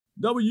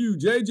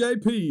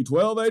WJJP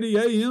 1280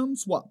 AM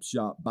Swap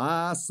Shop.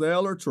 Buy,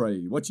 sell, or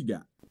trade. What you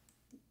got?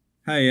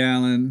 Hey,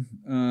 Alan.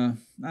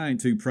 I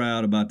ain't too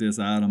proud about this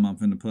item I'm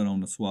finna put on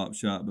the swap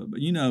shop, but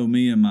you know,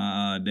 me and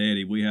my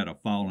daddy, we had a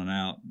falling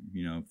out,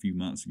 a few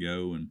months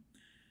ago, and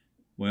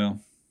well,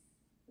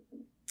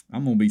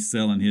 I'm gonna be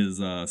selling his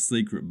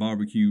secret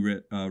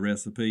barbecue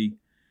recipe.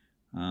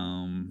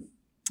 I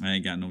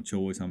ain't got no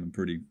choice. I'm in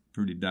pretty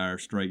dire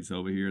straits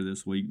over here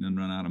this week. Done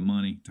run out of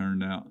money.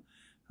 Turned out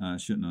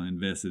shouldn't have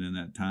invested in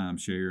that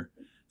timeshare.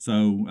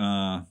 So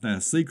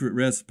that secret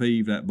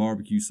recipe for that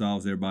barbecue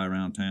sauce, everybody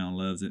around town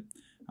loves it.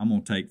 I'm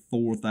gonna take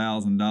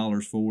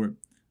 $4,000 for it.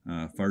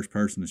 First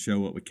person to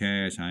show up with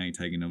cash. I ain't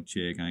taking no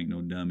check. I ain't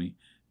no dummy.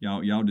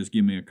 Y'all just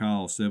give me a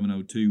call,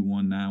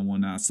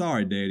 702-1919.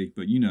 Sorry, Daddy,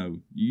 but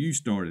you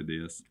started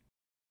this.